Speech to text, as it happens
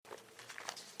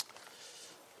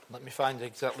Let me find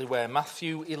exactly where.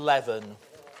 Matthew 11.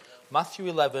 Matthew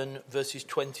 11, verses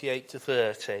 28 to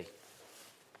 30.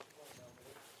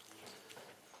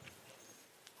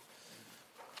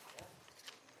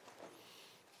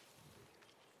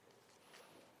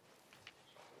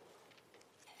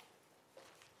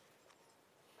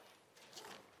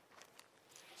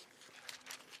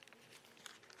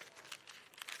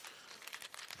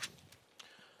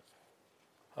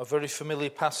 A very familiar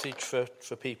passage for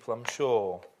people, I'm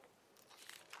sure.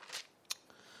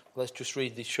 Let's just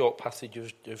read this short passage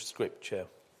of Scripture.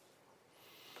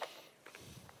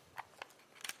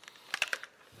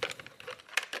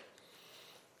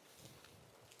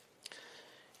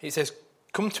 It says,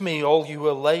 "Come to me, all you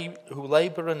who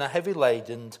labour and are heavy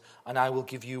laden, and I will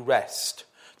give you rest.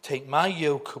 Take my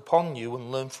yoke upon you and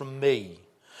learn from me.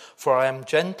 For I am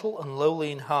gentle and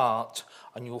lowly in heart,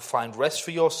 and you will find rest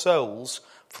for your souls.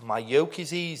 For my yoke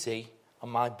is easy and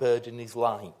my burden is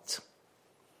light."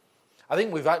 I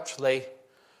think we've actually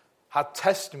had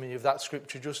testimony of that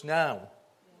scripture just now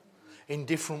in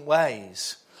different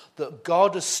ways. That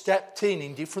God has stepped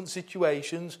in different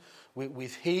situations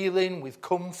with healing, with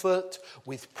comfort,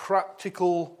 with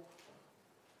practical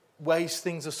ways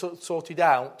things are sorted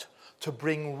out to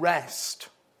bring rest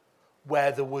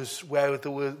where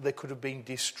there could have been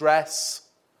distress,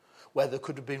 where there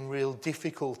could have been real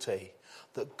difficulty.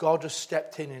 That God has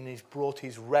stepped in and He's brought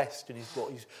His rest and He's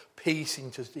brought His peace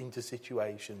into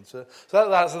situations. So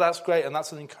that's great, and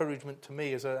that's an encouragement to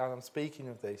me as I'm speaking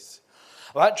of this.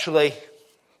 I've actually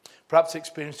perhaps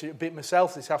experienced it a bit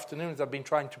myself this afternoon as I've been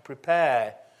trying to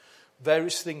prepare.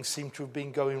 Various things seem to have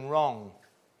been going wrong.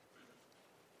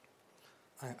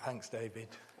 Thanks, David.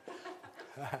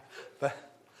 But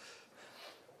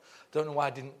don't know why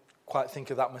I didn't quite think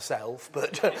of that myself,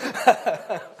 but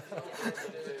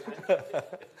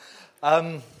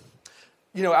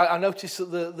I noticed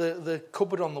that the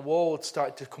cupboard on the wall had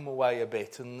started to come away a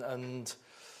bit, and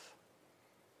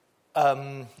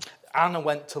Anna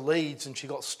went to Leeds and she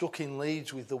got stuck in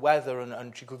Leeds with the weather,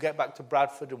 and she could get back to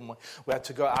Bradford, and I had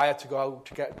to go out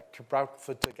to get to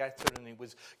Bradford to get her, and it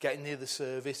was getting near the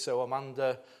service, so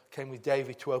Amanda came with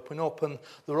David to open up, and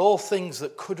there are all things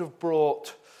that could have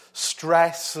brought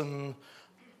stress and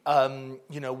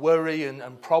worry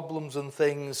and problems and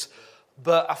things,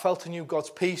 but I felt I knew God's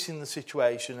peace in the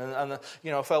situation, and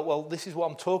I felt, well, this is what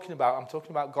I'm talking about. I'm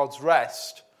talking about God's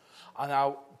rest,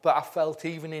 but I felt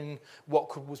even in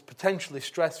what was potentially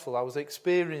stressful, I was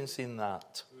experiencing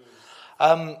that.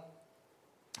 But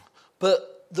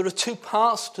there are two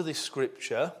parts to this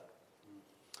scripture,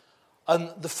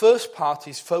 and the first part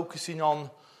is focusing on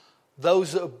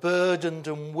those that are burdened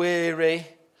and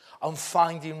weary and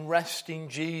finding rest in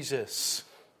Jesus.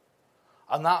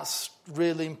 And that's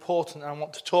really important, and I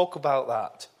want to talk about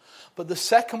that. But the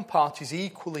second part is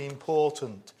equally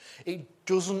important. It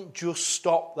doesn't just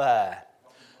stop there.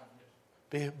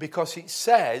 Because it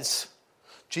says,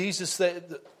 Jesus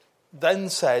then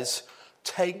says,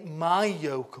 "Take my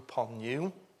yoke upon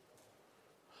you,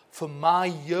 for my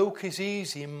yoke is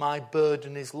easy and my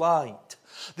burden is light."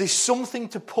 There's something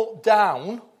to put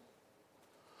down,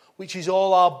 which is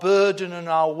all our burden and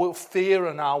our fear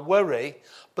and our worry,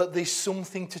 but there's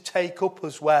something to take up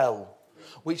as well,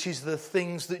 which is the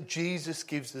things that Jesus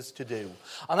gives us to do.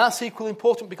 And that's equally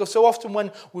important, because so often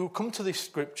when we come to this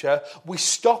scripture, we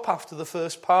stop after the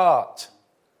first part.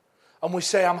 And we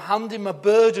say, I'm handing my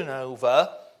burden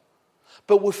over,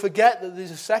 but we forget that there's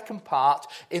a second part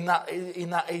in that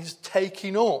is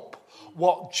taking up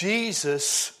what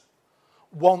Jesus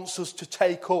wants us to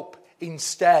take up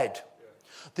instead.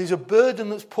 There's a burden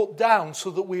that's put down so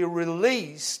that we are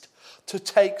released to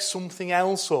take something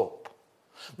else up.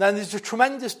 Now, there's a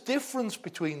tremendous difference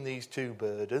between these two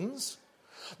burdens.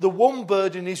 The one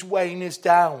burden is weighing us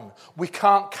down. We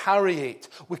can't carry it.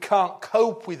 We can't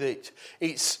cope with it.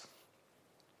 It's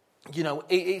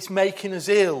making us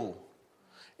ill.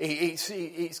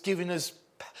 It's giving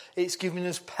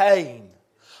us pain.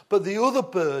 But the other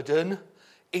burden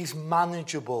is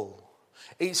manageable.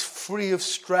 It's free of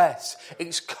stress.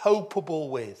 It's copable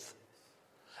with.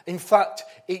 In fact,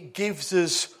 it gives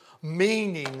us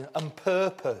meaning and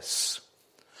purpose.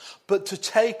 But to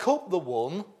take up the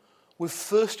one, we've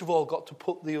first of all got to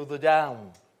put the other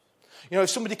down. If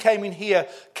somebody came in here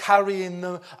carrying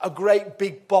a great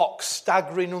big box,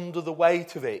 staggering under the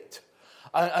weight of it,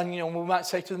 and we might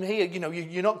say to them here,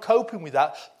 you're not coping with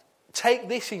that. Take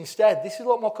this instead. This is a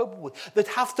lot more copable. They'd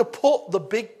have to put the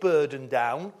big burden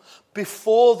down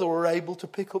before they were able to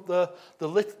pick up the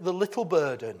little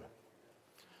burden.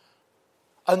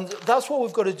 And that's what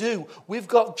we've got to do.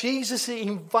 Jesus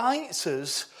invites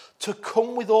us to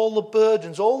come with all the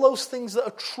burdens, all those things that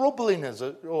are troubling us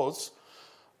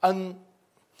and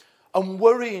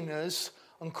worrying us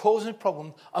and causing a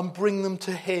problem, and bring them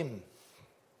to him.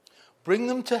 Bring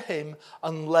them to him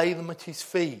and lay them at his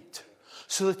feet,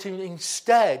 so that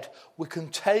instead we can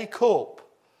take up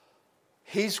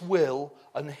his will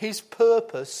and his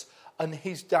purpose and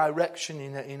his direction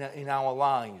in our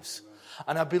lives.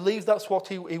 And I believe that's what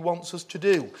he wants us to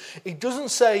do. He doesn't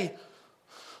say,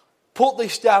 put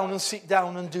this down and sit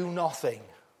down and do nothing.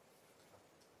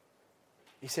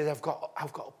 He said, I've got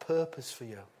a purpose for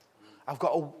you. I've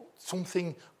got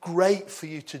something great for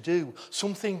you to do.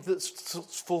 Something that's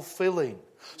fulfilling.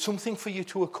 Something for you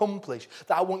to accomplish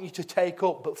that I want you to take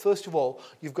up. But first of all,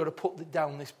 you've got to put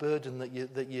down this burden that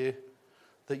you're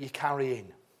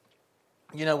carrying.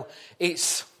 You know,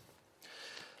 it's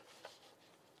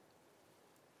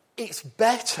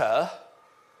better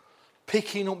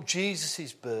picking up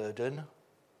Jesus' burden,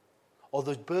 or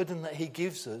the burden that he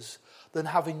gives us, than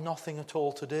having nothing at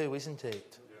all to do, isn't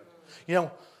it? Yeah. You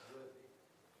know,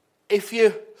 if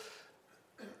you're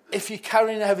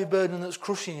carrying a heavy burden that's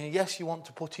crushing you, yes, you want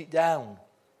to put it down.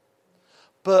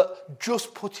 But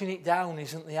just putting it down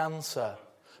isn't the answer.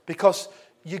 Because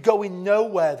you're going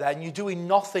nowhere then, you're doing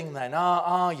nothing then,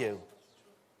 are you?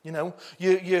 You know,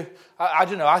 I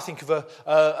don't know, I think of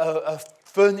a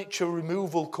furniture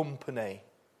removal company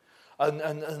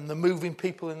and the moving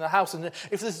people in the house. And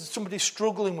if there's somebody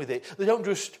struggling with it,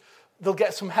 they'll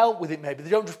get some help with it maybe. They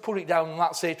don't just put it down and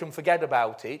that's it and forget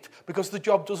about it, because the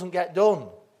job doesn't get done.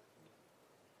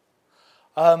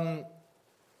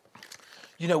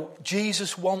 You know,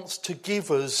 Jesus wants to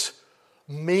give us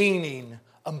meaning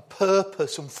and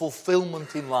purpose and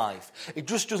fulfillment in life. It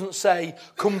just doesn't say,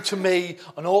 come to me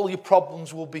and all your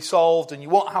problems will be solved and you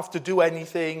won't have to do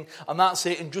anything and that's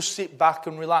it, and just sit back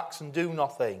and relax and do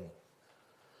nothing.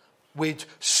 We'd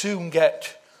soon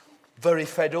get very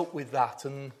fed up with that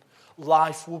and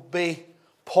life would be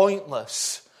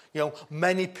pointless. You know,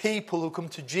 many people who come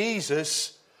to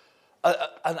Jesus,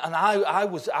 and I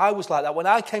was like that. When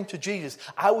I came to Jesus,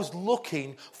 I was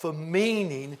looking for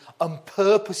meaning and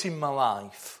purpose in my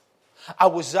life. I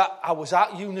was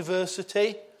at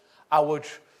university.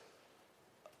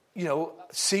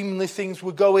 Seemingly things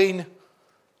were going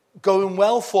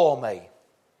well for me.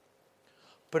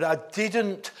 But I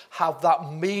didn't have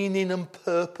that meaning and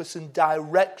purpose and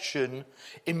direction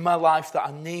in my life that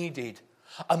I needed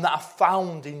and that I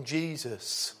found in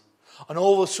Jesus. And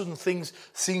all of a sudden things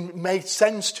made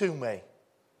sense to me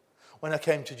when I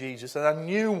came to Jesus. And I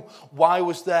knew why I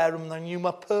was there and I knew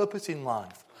my purpose in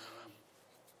life.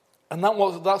 And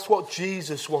that's what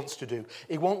Jesus wants to do.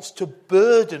 He wants to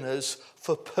burden us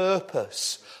for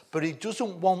purpose. But he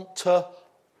doesn't want to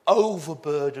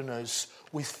overburden us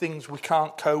with things we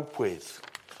can't cope with.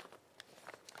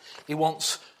 He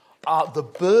wants the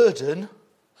burden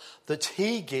that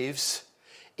he gives.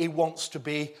 He wants to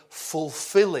be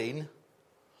fulfilling,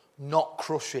 not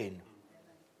crushing.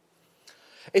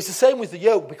 It's the same with the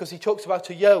yoke, because he talks about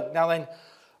a yoke. Now then,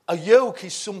 a yoke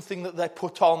is something that they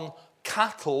put on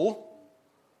cattle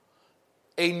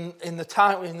in the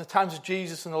times of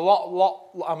Jesus, and a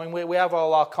lot. I mean, we have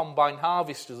all our combine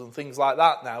harvesters and things like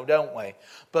that now, don't we?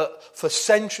 But for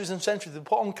centuries and centuries, they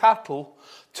put on cattle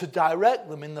to direct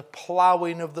them in the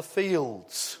ploughing of the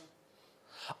fields.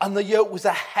 And the yoke was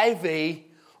a heavy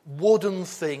wooden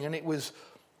thing, and it was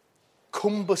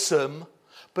cumbersome,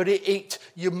 but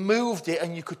you moved it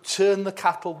and you could turn the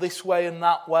cattle this way and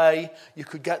that way. You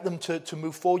could get them to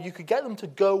move forward. You could get them to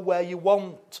go where you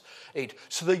want it.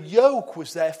 So the yoke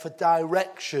was there for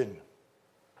direction.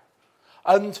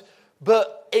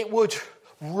 But it would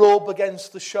rub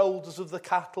against the shoulders of the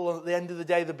cattle, and at the end of the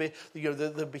day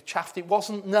they'd be chaffed. It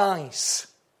wasn't nice.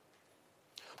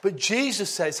 But Jesus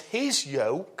says his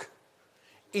yoke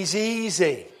is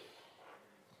easy.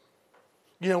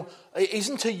 You know, it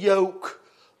isn't a yoke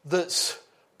that's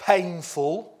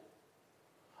painful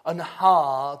and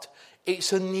hard.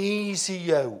 It's an easy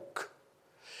yoke.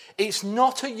 It's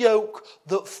not a yoke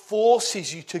that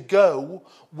forces you to go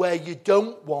where you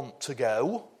don't want to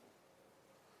go.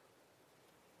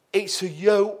 It's a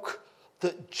yoke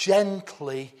that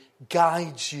gently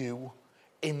guides you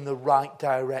in the right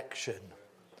direction.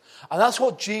 And that's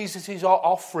what Jesus is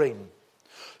offering.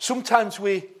 Sometimes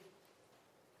we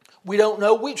don't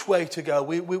know which way to go.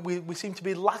 We seem to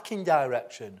be lacking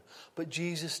direction. But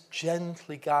Jesus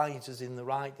gently guides us in the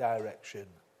right direction.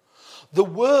 The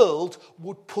world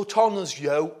would put on us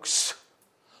yokes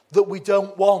that we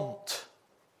don't want,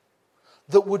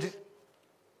 that would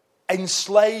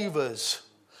enslave us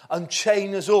and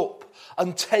chain us up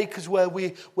and take us where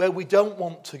we don't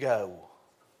want to go.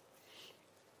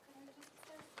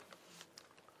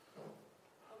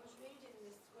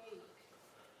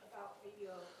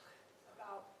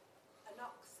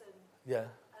 Yeah. And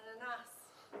an ass,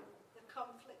 the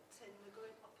conflicting, they're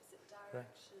going opposite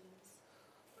directions.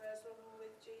 Whereas when we're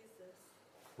with Jesus,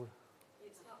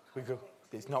 it's not conflict.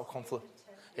 It's not conflict.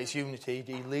 It's unity.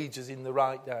 He leads us in the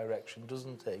right direction,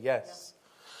 doesn't he? Yes.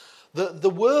 The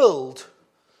world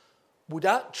would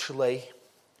actually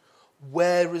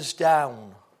wear us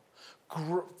down,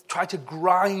 try to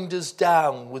grind us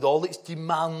down with all its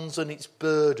demands and its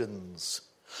burdens.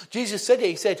 Jesus said it.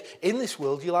 He said, in this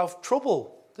world you'll have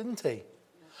trouble, didn't he?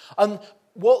 And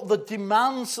what the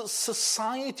demands that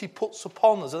society puts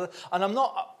upon us, and I'm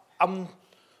not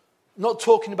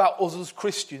talking about us as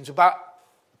Christians, about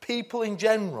people in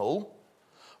general,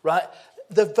 right?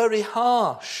 They're very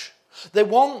harsh. They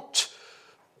want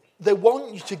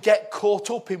you to get caught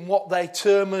up in what they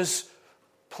term as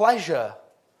pleasure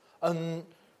and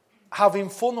having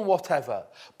fun or whatever.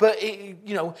 But,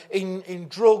 in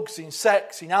drugs, in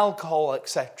sex, in alcohol,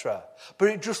 etc. But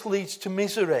it just leads to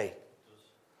misery.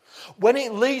 When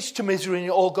it leads to misery and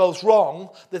it all goes wrong,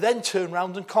 they then turn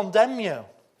around and condemn you.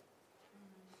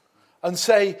 And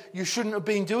say, you shouldn't have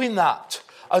been doing that.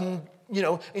 And,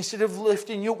 instead of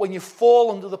lifting you up when you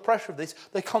fall under the pressure of this,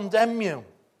 they condemn you.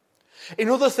 In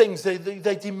other things,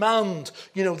 they demand,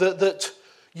 that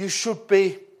you should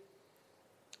be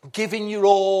giving your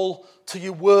all to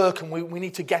your work, and we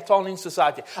need to get on in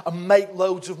society and make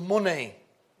loads of money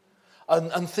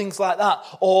and things like that.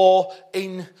 Or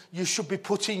you should be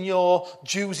putting your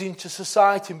dues into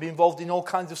society and be involved in all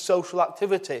kinds of social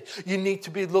activity. You need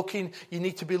to be looking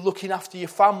after your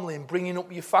family and bringing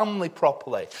up your family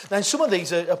properly. Now, some of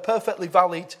these are perfectly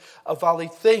valid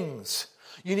things.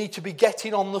 You need to be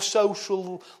getting on the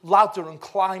social ladder and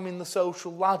climbing the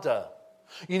social ladder.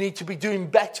 You need to be doing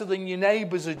better than your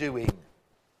neighbours are doing.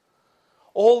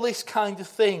 All these kind of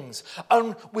things.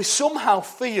 And we somehow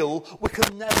feel we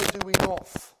can never do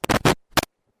enough.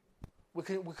 We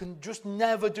can just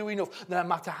never do enough. No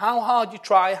matter how hard you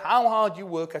try, how hard you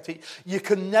work at it, you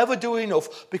can never do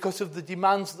enough because of the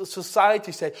demands that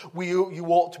society said. You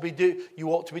ought to be doing. You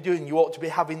ought to be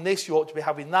having this. You ought to be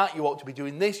having that. You ought to be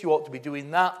doing this. You ought to be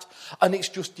doing that. And it's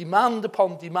just demand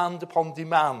upon demand upon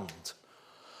demand.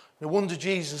 No wonder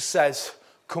Jesus says,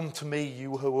 "Come to me,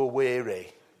 you who are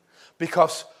weary,"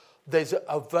 because there's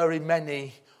a very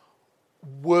many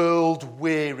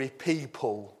world-weary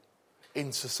people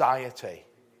in society.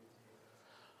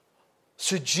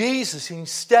 So Jesus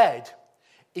instead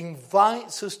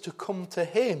invites us to come to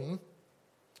him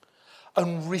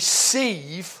and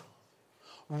receive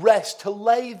rest, to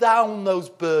lay down those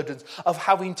burdens of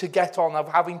having to get on, of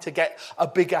having to get a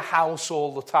bigger house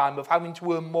all the time, of having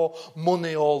to earn more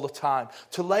money all the time,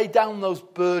 to lay down those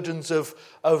burdens of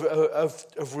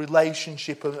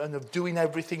relationship and of doing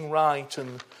everything right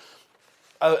and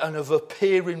of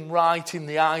appearing right in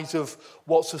the eyes of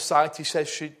what society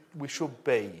says we should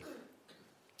be.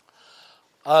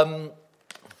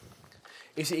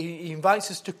 He invites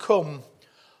us to come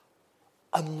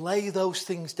and lay those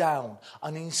things down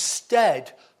and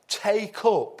instead take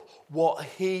up what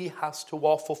he has to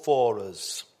offer for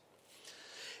us.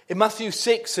 In Matthew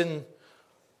 6 and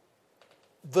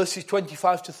verses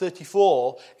 25 to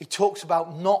 34, he talks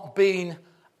about not being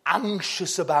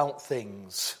anxious about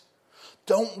things.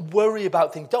 Don't worry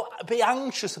about things. Don't be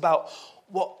anxious about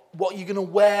what you're going to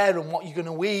wear and what you're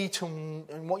going to eat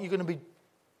and what you're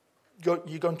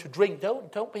going to drink.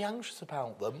 Don't be anxious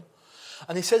about them.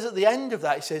 And he says at the end of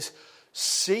that, he says,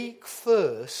 seek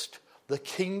first the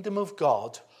kingdom of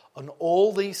God and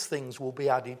all these things will be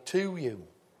added to you.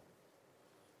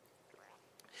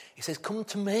 He says, come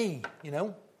to me,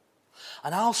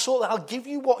 and I'll give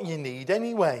you what you need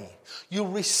anyway. You'll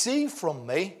receive from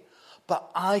me, but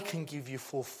I can give you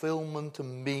fulfillment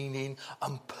and meaning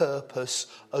and purpose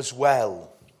as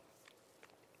well.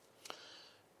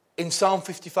 In Psalm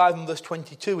 55 and verse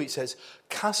 22, it says,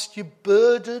 cast your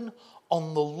burden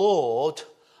on the Lord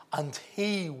and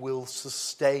he will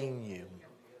sustain you.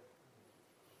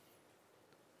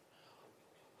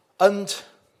 And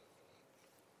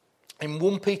in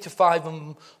 1 Peter 5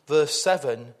 and verse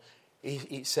 7,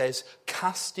 it says,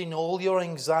 casting all your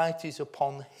anxieties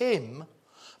upon him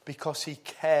because he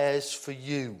cares for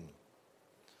you.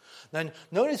 Now,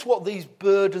 notice what these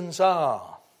burdens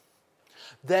are.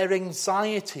 Their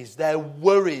anxieties, their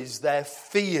worries, their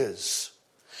fears.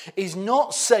 He's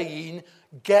not saying,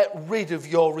 get rid of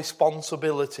your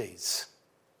responsibilities.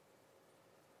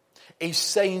 He's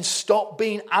saying, stop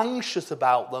being anxious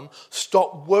about them,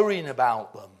 stop worrying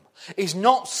about them. He's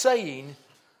not saying,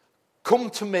 come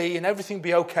to me and everything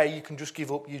be okay, you can just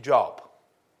give up your job.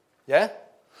 Yeah?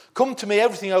 Come to me,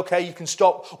 everything okay, you can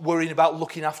stop worrying about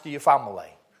looking after your family.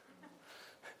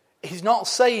 He's not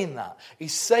saying that.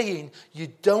 He's saying you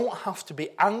don't have to be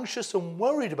anxious and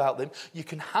worried about them. You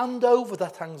can hand over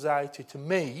that anxiety to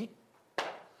me,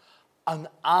 and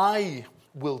I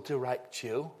will direct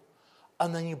you,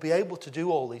 and then you'll be able to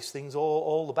do all these things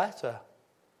all the better.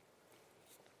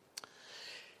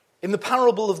 In the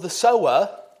parable of the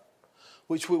sower,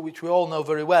 which we all know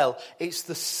very well, it's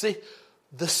the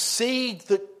seed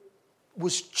that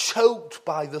was choked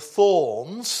by the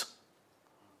thorns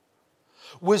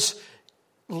was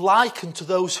likened to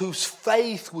those whose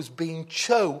faith was being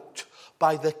choked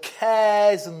by the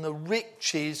cares and the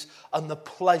riches and the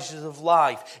pleasures of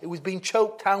life. It was being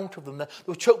choked out of them. They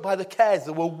were choked by the cares.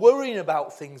 They were worrying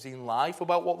about things in life,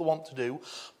 about what they want to do,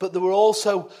 but they were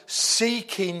also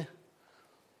seeking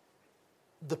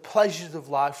the pleasures of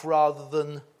life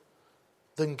rather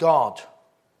than God.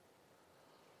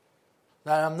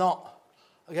 Now,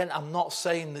 I'm not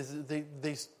saying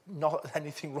there's not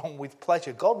anything wrong with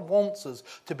pleasure. God wants us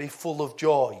to be full of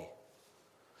joy.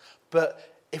 But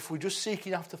if we're just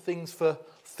seeking after things for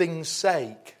things'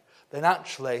 sake, then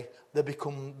actually they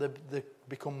become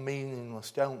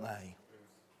meaningless, don't they?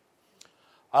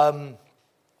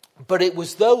 But it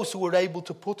was those who were able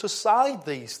to put aside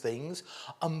these things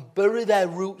and bury their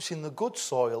roots in the good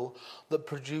soil that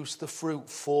produced the fruit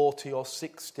 40 or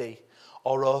 60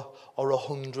 or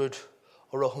 100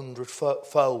 or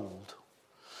 100-fold.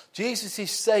 Jesus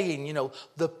is saying,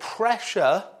 the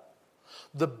pressure,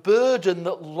 the burden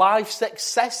that life's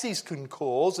excesses can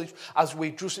cause if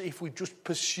we just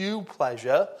pursue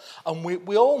pleasure, and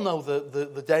we all know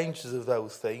the dangers of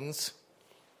those things.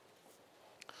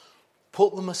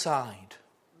 Put them aside.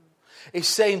 He's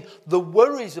saying the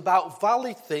worries about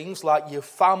valid things like your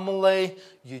family,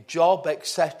 your job,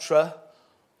 etc.,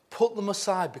 put them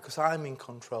aside because I'm in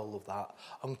control of that.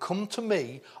 And come to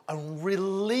me and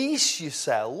release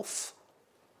yourself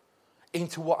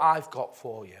into what I've got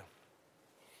for you.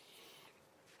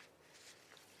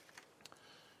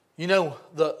 You know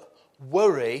that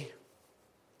worry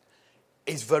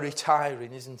is very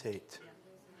tiring, isn't it?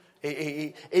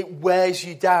 It wears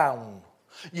you down.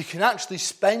 You can actually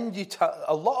spend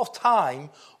a lot of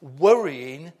time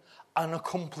worrying and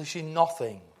accomplishing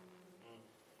nothing.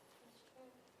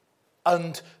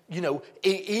 And,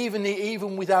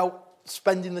 even without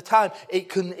spending the time, it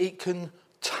can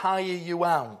tire you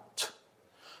out.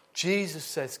 Jesus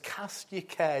says, cast your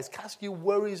cares, cast your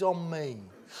worries on me.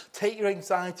 Take your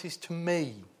anxieties to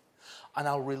me, and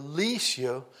I'll release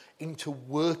you into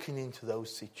working into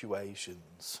those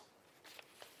situations.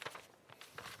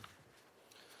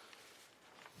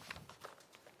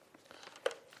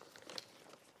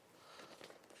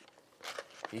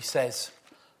 He says,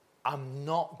 I'm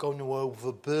not going to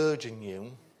overburden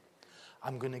you.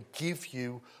 I'm going to give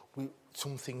you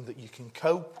something that you can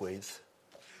cope with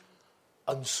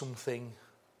and something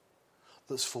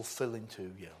that's fulfilling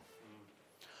to you.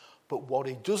 But what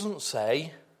he doesn't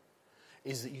say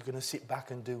is that you're going to sit back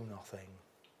and do nothing.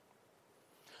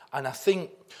 And I think,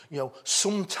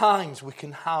 sometimes we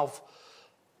can have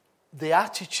the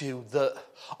attitude that,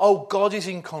 God is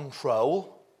in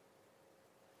control.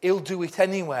 He'll do it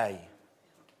anyway.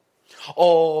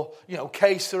 Or,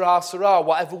 que sera, sera,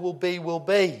 whatever will be, will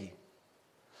be.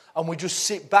 And we just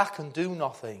sit back and do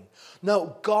nothing.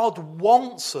 No, God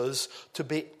wants us to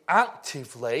be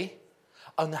actively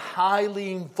and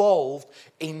highly involved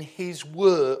in his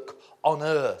work on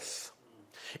earth.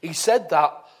 He said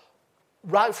that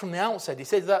right from the outset. He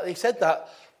said that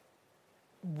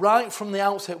right from the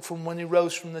outset, from when he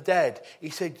rose from the dead. He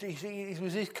said it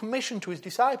was his commission to his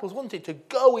disciples, wasn't it? To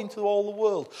go into all the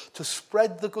world, to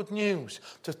spread the good news,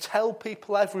 to tell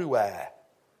people everywhere.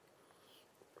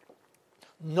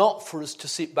 Not for us to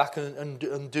sit back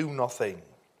and do nothing.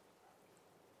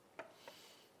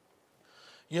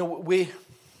 We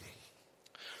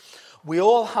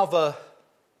all have a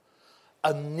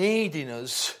need in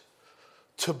us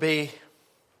to be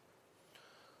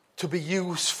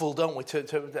useful, don't we?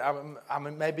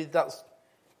 Maybe that's...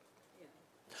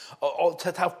 Or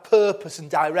to have purpose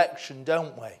and direction,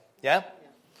 don't we? Yeah?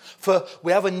 For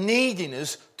we have a need in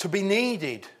us to be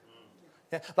needed.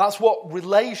 Yeah? That's what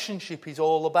relationship is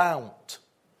all about.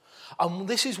 And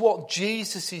this is what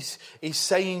Jesus is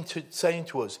saying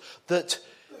to us, that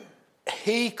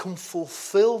he can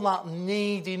fulfill that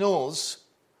need in us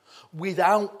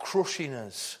without crushing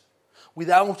us,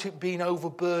 without it being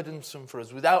overburdensome for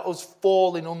us, without us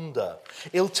falling under.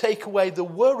 He'll take away the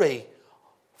worry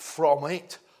from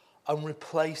it and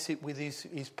replace it with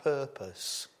his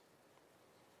purpose.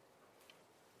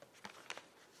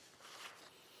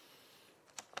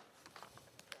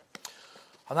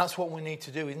 And that's what we need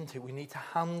to do, isn't it? We need to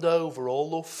hand over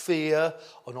all the fear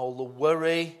and all the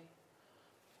worry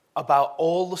about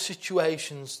all the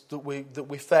situations that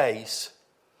we face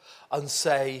and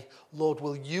say, Lord,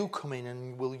 will you come in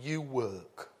and will you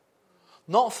work?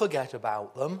 Not forget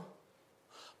about them,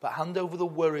 but hand over the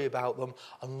worry about them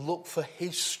and look for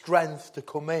his strength to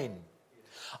come in.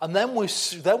 And then we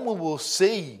will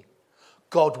see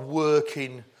God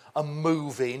working and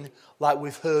moving, like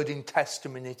we've heard in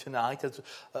testimony tonight,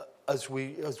 as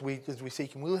we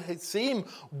seek him. We'll see him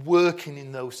working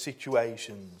in those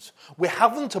situations. We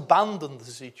haven't abandoned the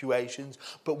situations,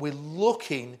 but we're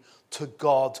looking to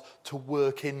God to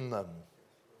work in them.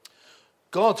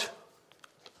 God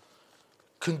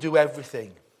can do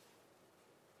everything.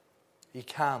 He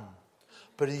can.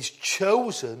 But he's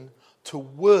chosen to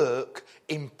work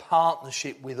in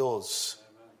partnership with us.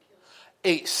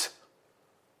 It's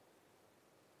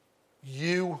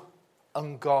you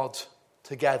and God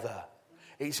together.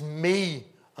 It's me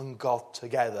and God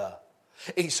together.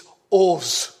 It's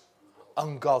us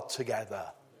and God together.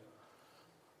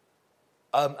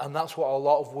 And that's what a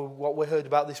lot of what we heard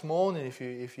about this morning. If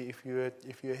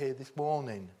you're here this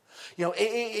morning, you know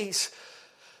it's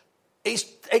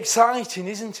exciting,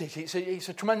 isn't it? It's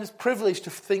a tremendous privilege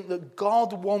to think that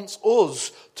God wants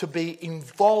us to be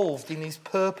involved in his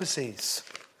purposes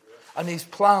and his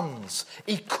plans.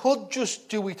 He could just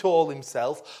do it all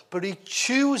himself, but he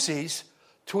chooses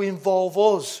to involve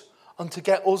us and to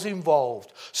get us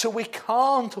involved. So we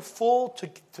can't afford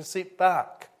to sit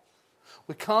back.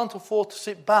 We can't afford to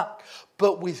sit back.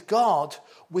 But with God,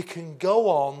 we can go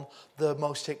on the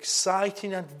most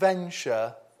exciting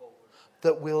adventure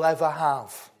that we'll ever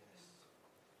have.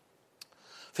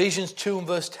 Ephesians 2 and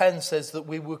verse 10 says that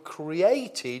we were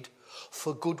created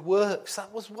for good works.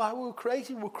 That was why we were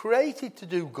created. We were created to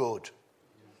do good.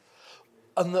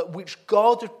 And that which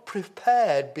God had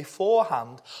prepared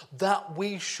beforehand, that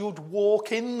we should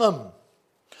walk in them.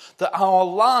 That our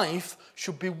life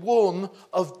should be one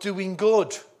of doing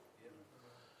good.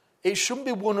 It shouldn't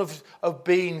be one of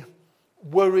being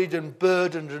worried and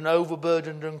burdened and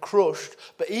overburdened and crushed,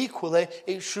 but equally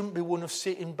it shouldn't be one of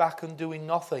sitting back and doing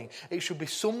nothing. It should be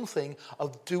something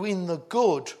of doing the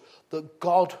good that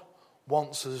God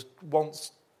wants us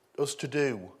to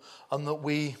do, and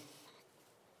that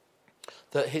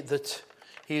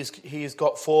he has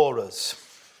got for us.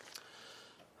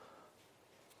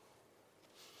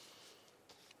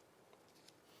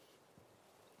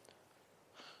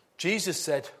 Jesus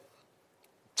said,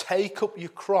 take up your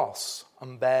cross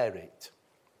and bear it.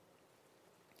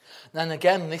 Then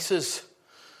again, this has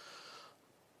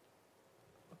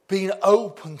been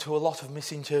open to a lot of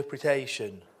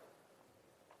misinterpretation.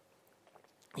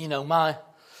 My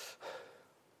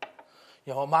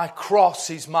cross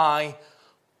is my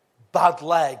bad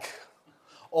leg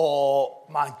or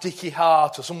my dicky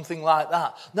heart or something like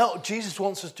that. No, Jesus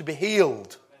wants us to be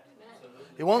healed.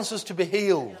 He wants us to be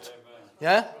healed.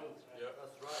 Yeah?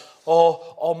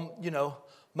 Or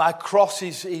my cross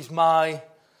is my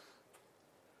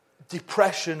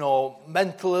depression or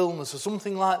mental illness or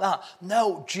something like that.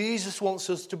 No, Jesus wants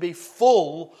us to be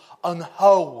full and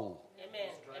whole. Amen.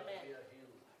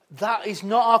 That is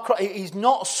not our cross. It is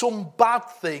not some bad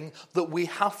thing that we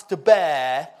have to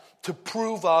bear to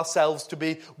prove ourselves to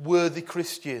be worthy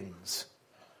Christians.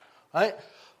 Right?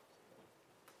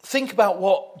 Think about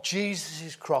what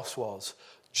Jesus' cross was.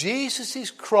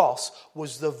 Jesus' cross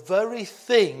was the very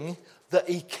thing that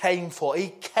he came for. He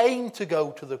came to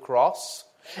go to the cross.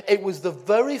 It was the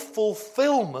very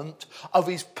fulfillment of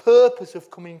his purpose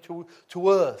of coming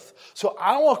to earth. So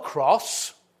our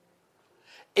cross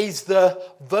is the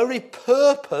very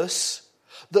purpose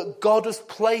that God has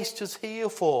placed us here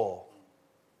for.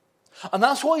 And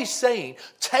that's what he's saying.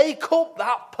 Take up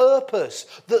that purpose,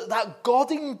 that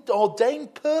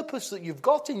God-ordained purpose that you've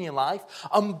got in your life,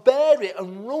 and bear it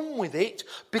and run with it,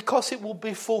 because it will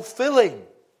be fulfilling.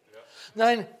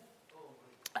 Yeah. Now,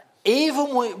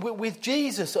 even with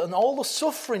Jesus and all the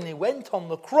suffering he went on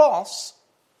the cross,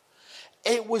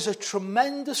 it was a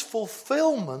tremendous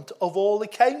fulfillment of all he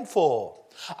came for.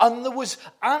 And there was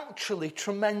actually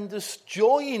tremendous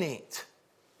joy in it.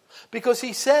 Because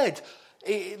he said,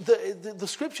 the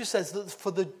scripture says that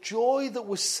for the joy that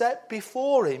was set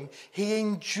before him, he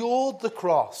endured the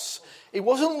cross. He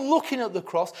wasn't looking at the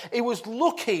cross, he was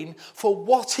looking for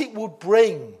what it would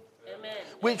bring. Amen.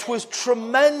 Which was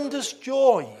tremendous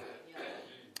joy.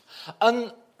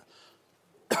 And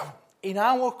in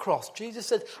our cross, Jesus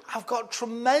said, I've got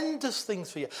tremendous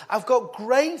things for you. I've got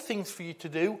great things for you to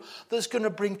do that's going to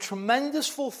bring tremendous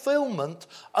fulfillment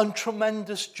and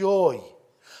tremendous joy.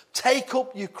 Take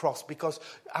up your cross, because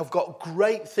I've got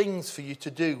great things for you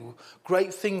to do,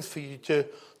 great things for you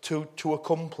to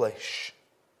accomplish.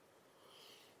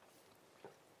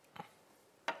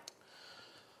 I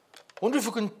wonder if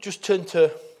we can just turn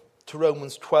to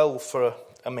Romans 12 for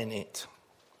a minute.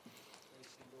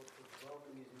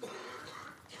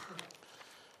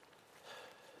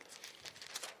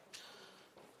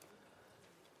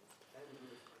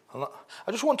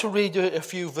 I just want to read a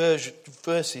few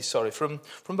verses, from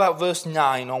about verse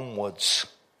 9 onwards.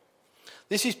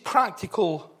 This is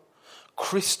practical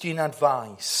Christian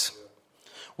advice,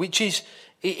 which is,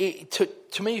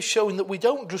 to me, showing that we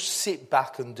don't just sit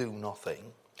back and do nothing.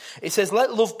 It says,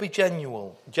 let love be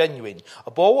genuine.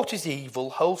 Abhor what is evil,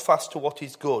 hold fast to what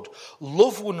is good.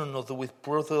 Love one another with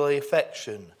brotherly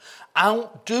affection.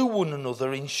 Outdo one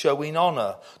another in showing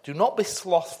honour. Do not be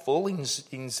slothful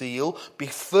in zeal. Be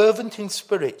fervent in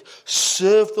spirit.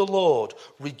 Serve the Lord.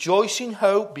 Rejoice in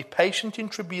hope. Be patient in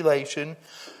tribulation.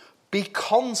 Be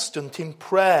constant in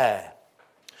prayer.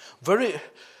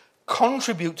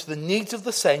 Contribute to the needs of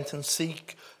the saints and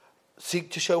seek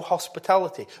to show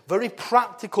hospitality. Very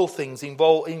practical things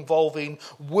involving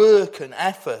work and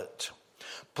effort.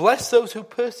 Bless those who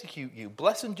persecute you.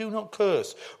 Bless and do not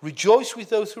curse. Rejoice with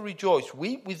those who rejoice.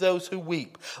 Weep with those who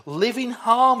weep. Live in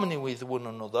harmony with one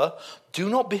another. Do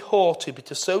not be haughty,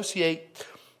 but associate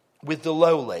with the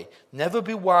lowly. Never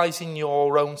be wise in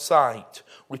your own sight.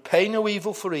 Repay no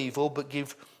evil for evil, but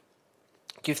give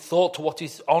thought to what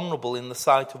is honourable in the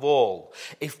sight of all.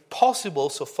 If possible,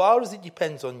 so far as it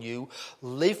depends on you,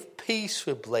 live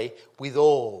peaceably with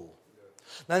all.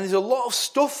 Now, there's a lot of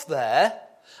stuff there,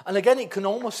 and again, it can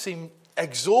almost seem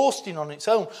exhausting on its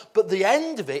own, but the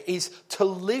end of it is to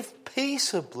live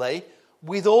peaceably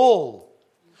with all.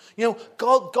 You know,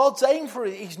 God's aim for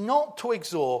it is not to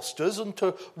exhaust us and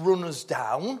to run us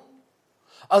down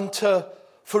and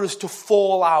for us to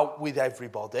fall out with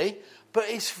everybody, but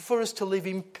it's for us to live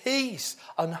in peace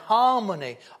and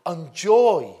harmony and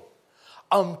joy.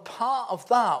 And part of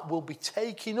that will be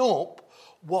taking up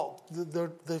what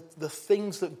the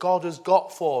things that God has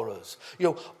got for us. You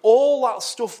know, all that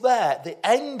stuff there, the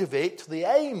end of it, the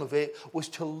aim of it, was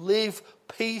to live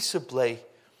peaceably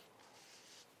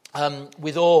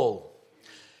with all.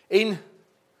 In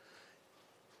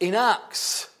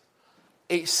Acts,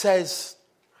 it says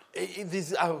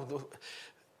there's a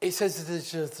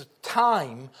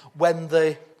time when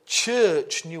the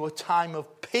church knew a time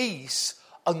of peace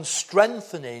and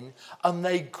strengthening, and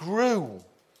they grew.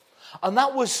 And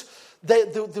that was,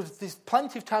 there's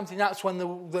plenty of times in Acts when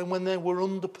they were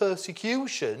under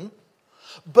persecution,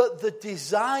 but the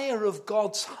desire of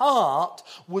God's heart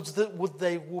was that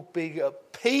they would be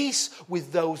at peace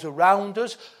with those around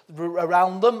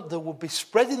them, they would be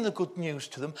spreading the good news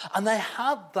to them, and they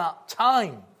had that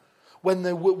time when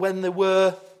they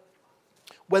were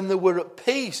at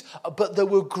peace, but they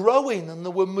were growing and they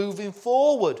were moving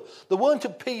forward. They weren't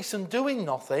at peace and doing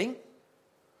nothing.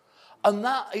 And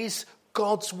that is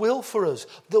God's will for us,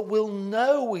 that we'll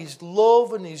know His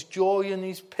love and His joy and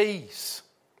His peace.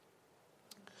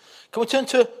 Can we turn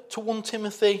to 1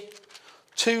 Timothy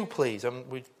 2, please?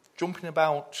 We're jumping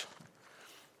about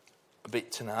a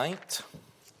bit tonight.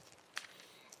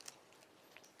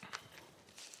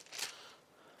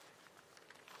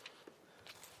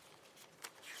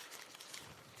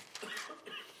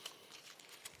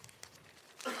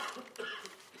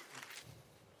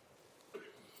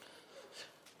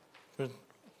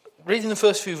 Reading the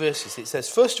first few verses, it says,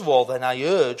 "First of all, then, I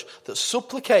urge that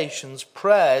supplications,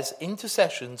 prayers,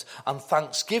 intercessions, and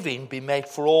thanksgiving be made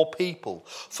for all people,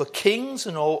 for kings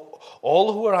and all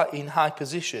who are in high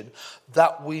position,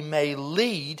 that we may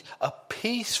lead a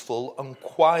peaceful and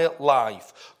quiet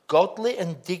life, godly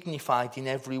and dignified in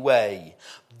every way.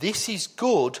 This is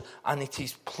good, and it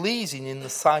is pleasing in the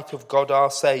sight of God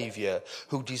our Saviour,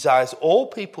 who desires all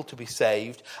people to be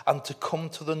saved and to come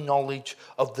to the knowledge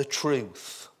of the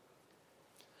truth."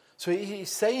 So he's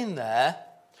saying there,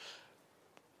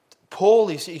 Paul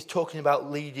is talking about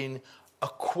leading a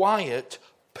quiet,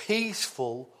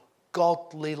 peaceful,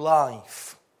 godly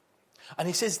life. And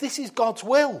he says this is God's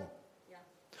will. Yeah.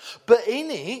 But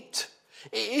in it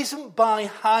isn't by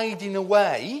hiding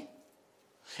away.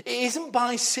 It isn't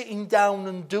by sitting down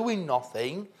and doing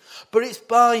nothing. But it's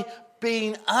by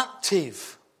being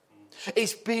active.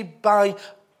 It's by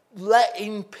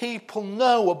letting people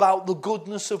know about the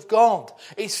goodness of God.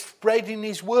 It's spreading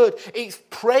His word. It's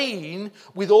praying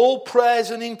with all prayers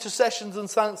and intercessions and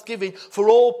thanksgiving for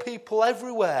all people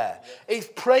everywhere. It's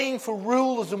praying for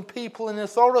rulers and people in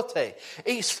authority.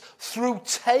 It's through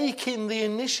taking the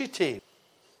initiative.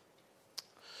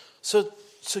 So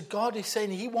God is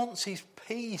saying He wants His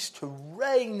peace to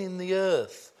reign in the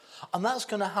earth. And that's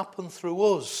going to happen through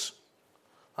us.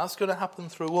 That's going to happen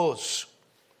through us.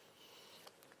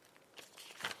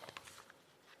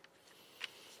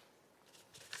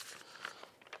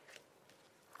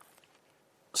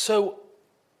 So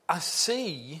I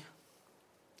see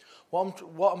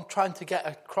what I'm trying to get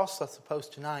across, I suppose,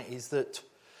 tonight is that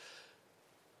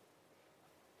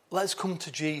let's come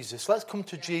to Jesus. Let's come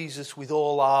to Jesus with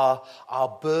all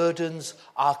our burdens,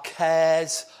 our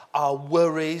cares, our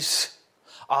worries,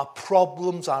 our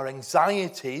problems, our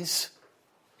anxieties,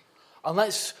 and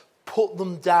let's put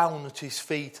them down at his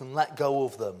feet and let go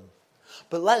of them.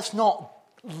 But let's not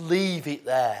leave it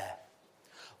there.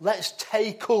 Let's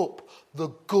take up the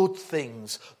good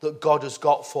things that God has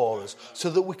got for us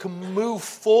so that we can move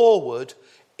forward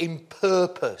in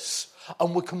purpose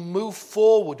and we can move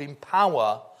forward in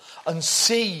power and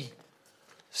see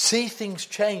things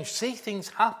change, see things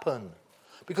happen,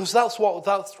 because that's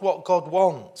what God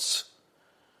wants.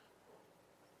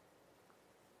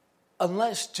 And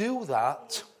let's do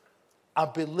that, I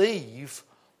believe,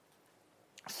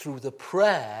 through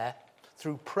prayer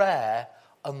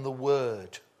and the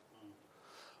word.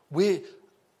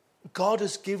 God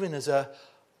has given us a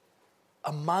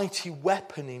mighty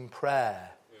weapon in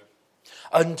prayer.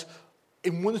 Yeah. And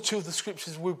in one or two of the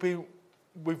scriptures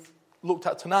we've looked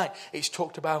at tonight, it's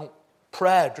talked about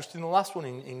prayer. Just in the last one,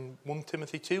 in 1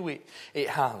 Timothy 2, it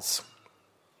has.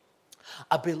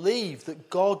 I believe that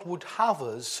God would have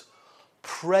us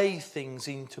pray things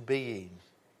into being.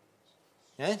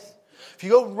 Yes? If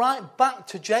you go right back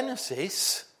to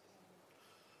Genesis,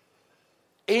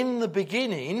 in the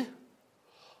beginning,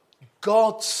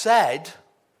 God said,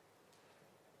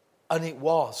 and it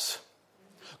was.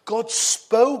 God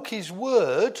spoke his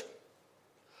word,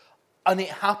 and it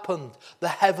happened. The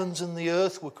heavens and the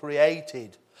earth were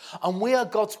created. And we are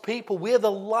God's people. We are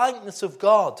the likeness of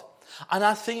God. And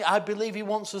I believe he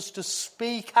wants us to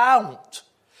speak out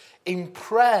in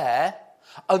prayer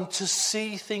and to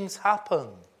see things happen.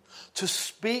 To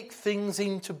speak things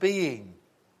into being.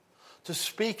 To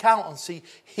speak out and see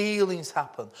healings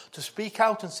happen. To speak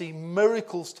out and see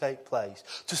miracles take place.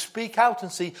 To speak out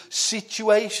and see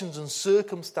situations and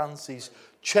circumstances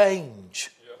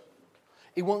change. Yeah.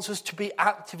 He wants us to be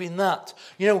active in that.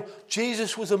 You know,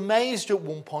 Jesus was amazed at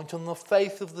one point on the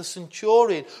faith of the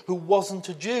centurion who wasn't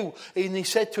a Jew. And he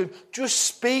said to him, just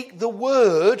speak the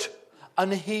word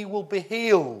and he will be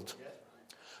healed. Yeah.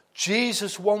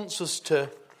 Jesus wants us to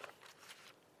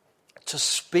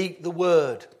speak the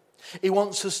word. He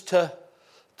wants us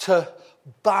to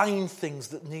bind things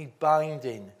that need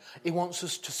binding. He wants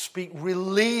us to speak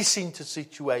release into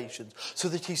situations so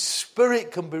that his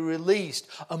spirit can be released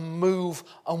and move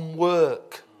and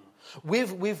work.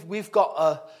 We've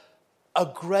got a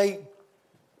great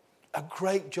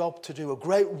job to do, a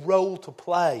great role to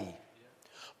play.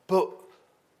 But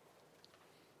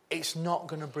it's not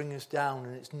going to bring us down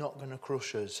and it's not going to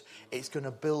crush us. It's going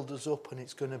to build us up and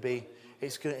it's going to be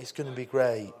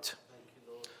great.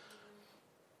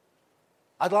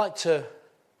 I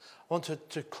want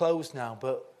to close now,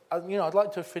 but I'd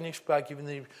like to finish by giving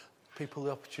the people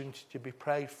the opportunity to be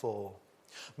prayed for.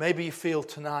 Maybe you feel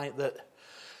tonight that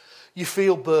you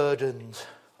feel burdened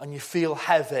and you feel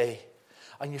heavy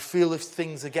and you feel if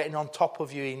things are getting on top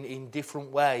of you in different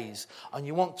ways, and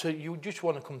you just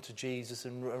want to come to Jesus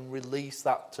and release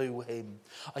that to him,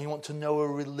 and you want to know a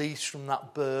release from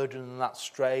that burden and that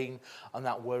strain and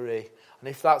that worry. And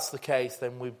if that's the case,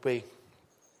 then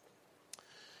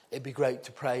it'd be great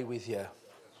to pray with you.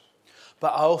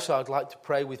 But I'd like to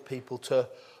pray with people to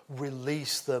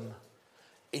release them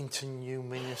into new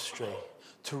ministry,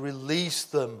 to release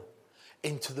them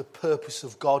into the purpose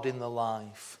of God in their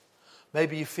life.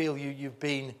 Maybe you feel you've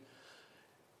been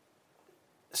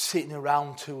sitting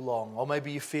around too long, or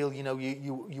maybe you feel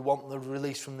you want the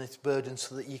release from this burden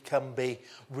so that you can be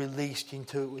released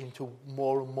into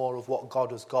more and more of what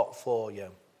God has got for you.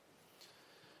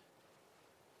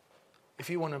 If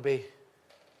you want to be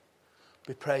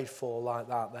prayed for like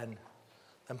that, then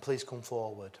please come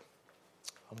forward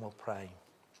and we'll pray.